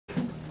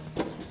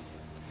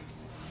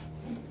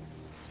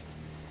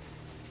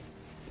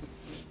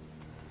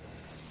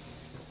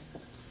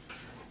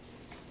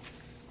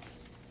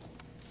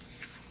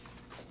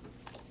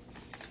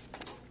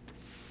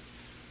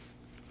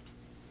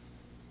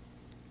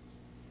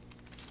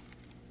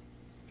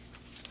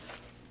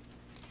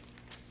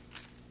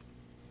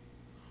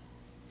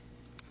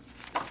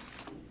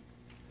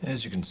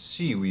As you can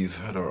see, we've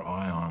had our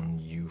eye on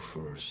you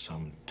for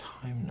some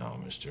time now,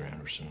 Mr.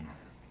 Anderson.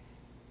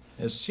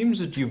 It seems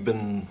that you've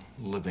been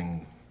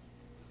living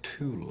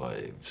two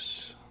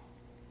lives.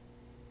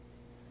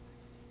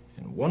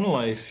 In one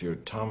life, you're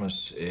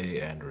Thomas A.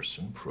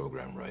 Anderson,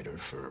 program writer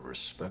for a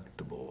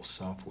respectable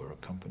software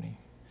company.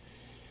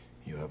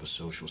 You have a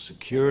social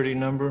security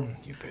number,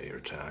 you pay your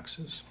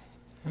taxes,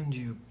 and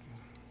you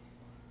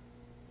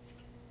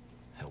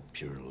help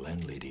your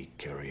landlady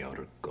carry out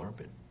her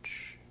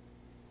garbage.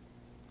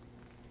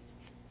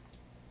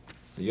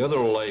 The other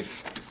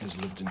life is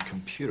lived in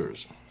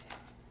computers,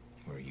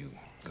 where you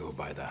go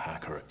by the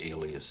hacker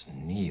alias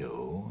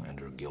Neo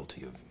and are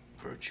guilty of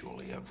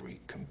virtually every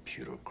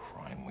computer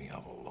crime we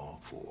have a law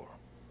for.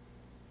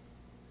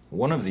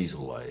 One of these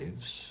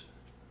lives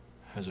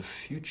has a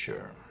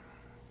future,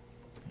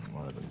 and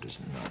one of them does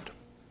not.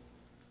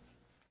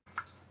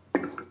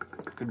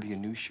 Could be a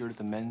new shirt at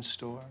the men's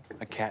store,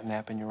 a cat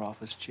nap in your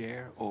office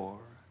chair, or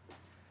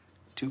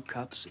 2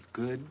 cups of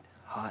good,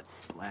 hot,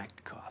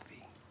 black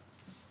coffee.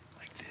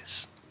 Like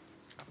this.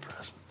 A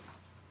present.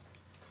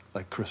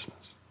 Like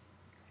Christmas.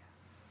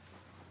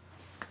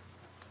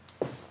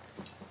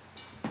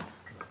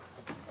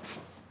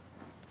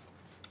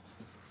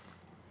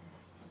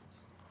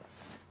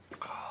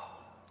 Oh,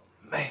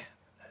 man,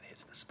 that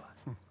hits the spot.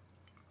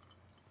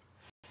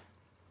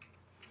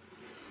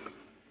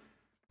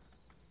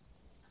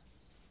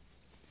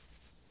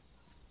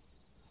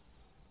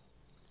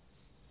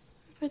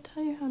 If I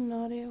tell you how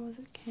naughty I was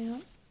at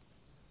camp,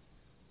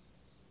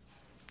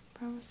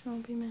 promise you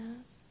won't be mad.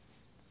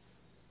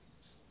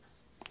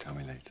 Tell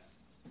me later.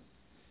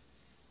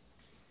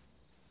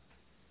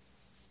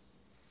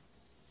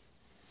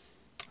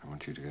 I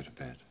want you to go to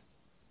bed.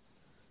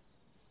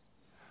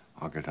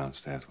 I'll go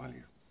downstairs while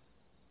you...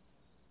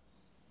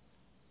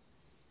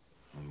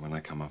 And when I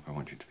come up, I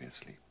want you to be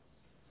asleep.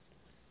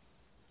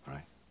 All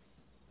right?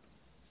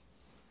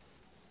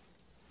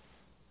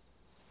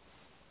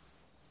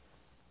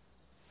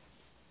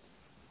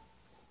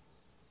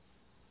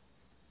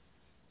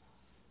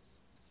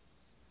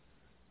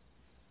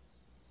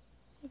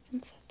 I've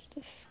been such a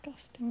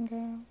disgusting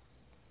girl.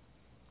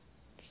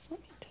 Just let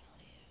me tell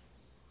you.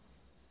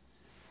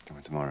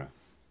 Coming tomorrow.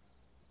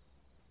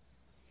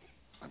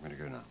 I'm going to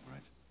go now, all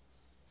right?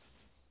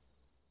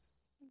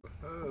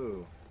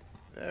 Oh,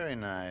 very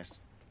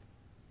nice.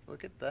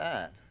 Look at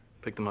that.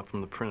 Picked them up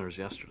from the printers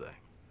yesterday.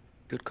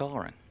 Good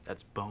coloring.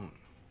 That's bone.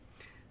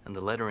 And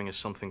the lettering is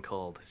something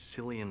called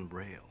Cillian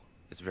Braille.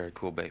 It's very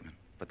cool, Bateman,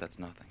 but that's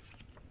nothing.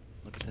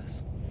 Look at this.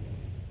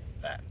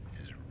 That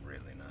is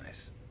really nice.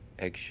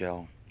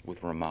 Eggshell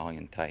with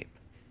Romalian type.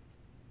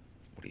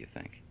 What do you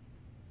think?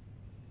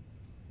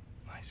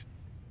 Nice.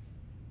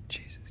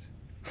 Jesus.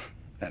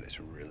 That is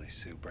really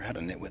super. How'd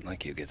a nitwit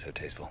like you get so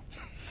tasteful?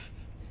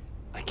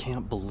 I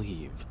can't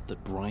believe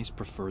that Bryce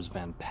prefers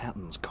Van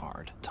Patten's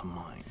card to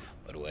mine.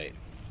 But wait.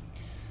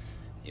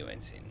 You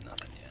ain't seen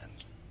nothing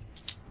yet.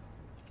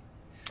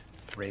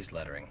 Raised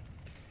lettering.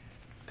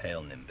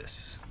 Pale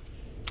nimbus.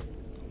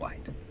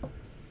 White.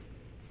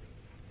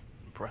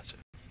 Impressive.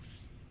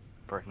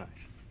 Very nice.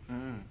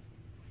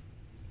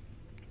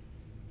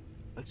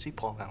 Let's see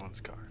Paul Allen's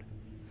card.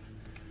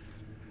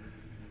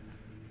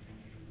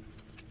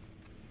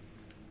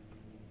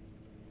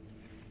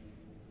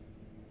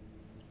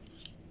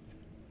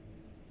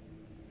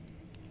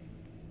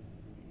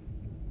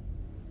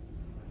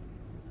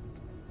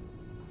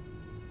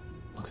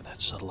 Look at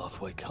that subtle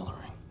off-white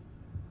coloring.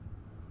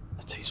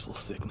 The tasteful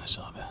thickness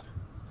of it.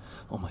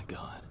 Oh my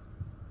God.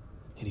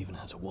 It even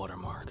has a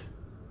watermark.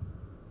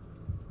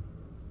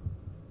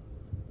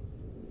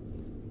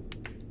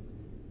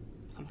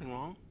 Something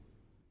wrong?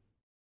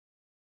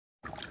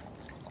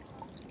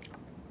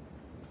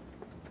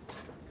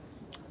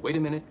 Wait a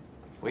minute.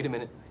 Wait a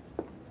minute.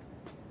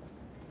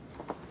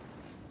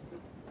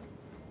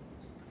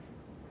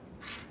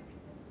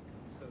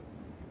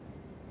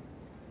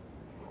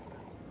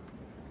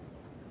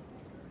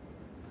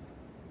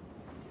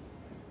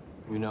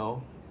 You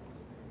know,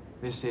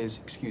 this is,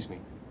 excuse me,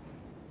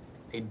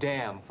 a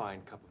damn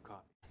fine cup of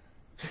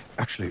coffee.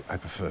 Actually, I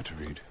prefer to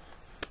read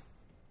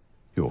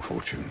your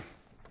fortune.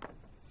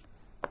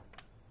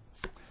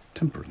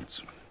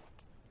 Temperance.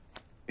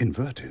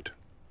 Inverted.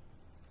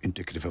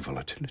 Indicative of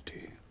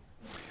volatility.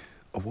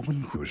 A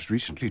woman who has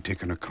recently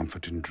taken a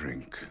comfort in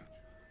drink.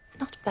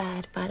 Not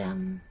bad, but,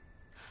 you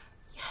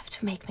have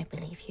to make me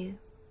believe you.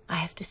 I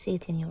have to see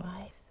it in your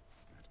eyes.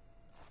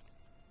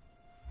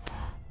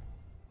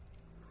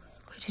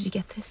 Where did you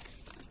get this?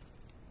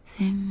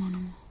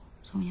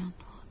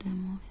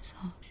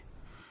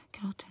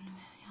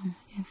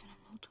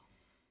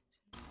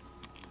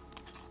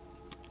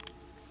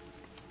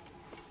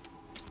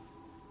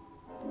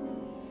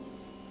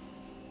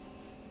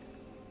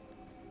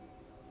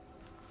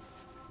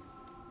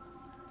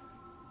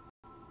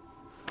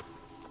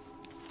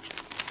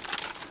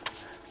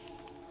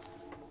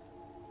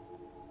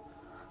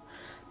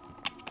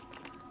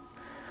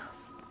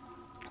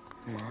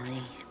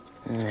 My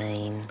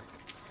name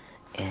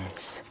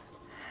is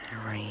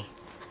Harry.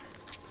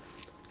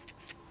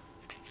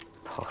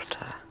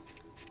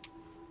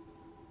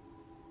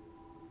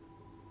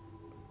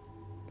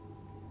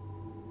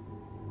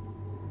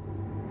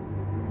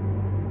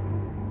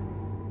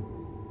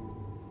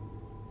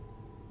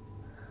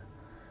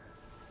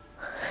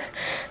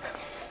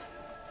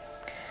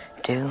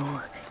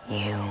 Do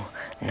you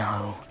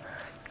know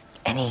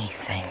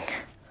anything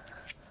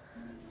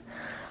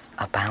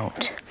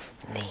about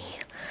the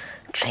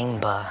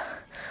Chamber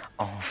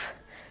of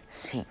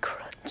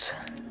Secrets?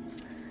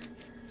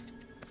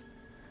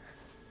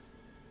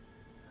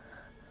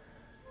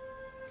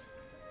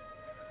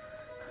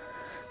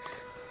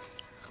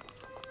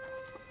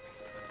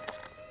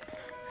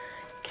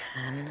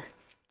 Can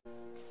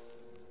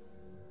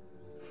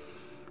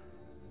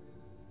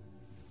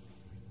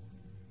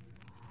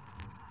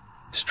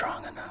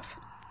Strong enough.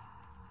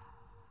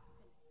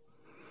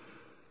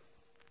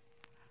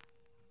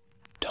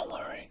 Don't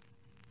worry.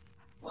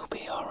 We'll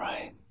be all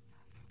right.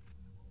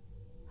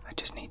 I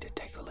just need to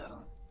take a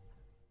little.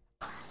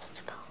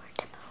 Tip over,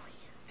 tip over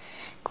you.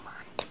 Come on,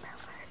 tip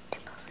over,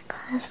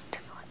 glass,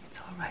 tip over. It's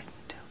all right,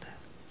 Matilda.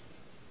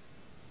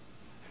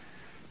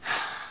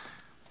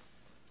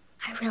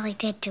 I really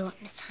did do it,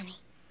 Miss Honey.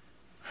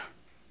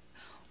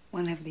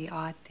 One of the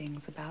odd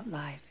things about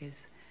life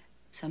is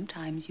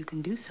sometimes you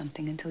can do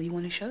something until you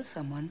want to show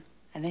someone,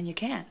 and then you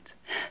can't.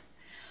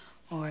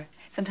 Or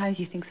sometimes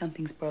you think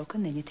something's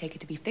broken, then you take it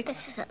to be fixed.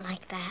 This isn't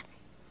like that.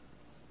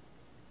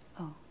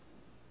 Oh.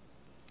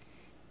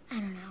 I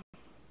don't know.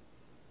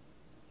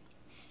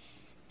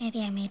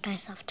 Maybe I made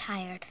myself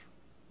tired.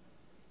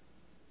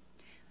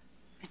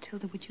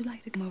 Matilda, would you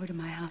like to come over to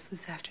my house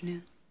this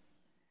afternoon?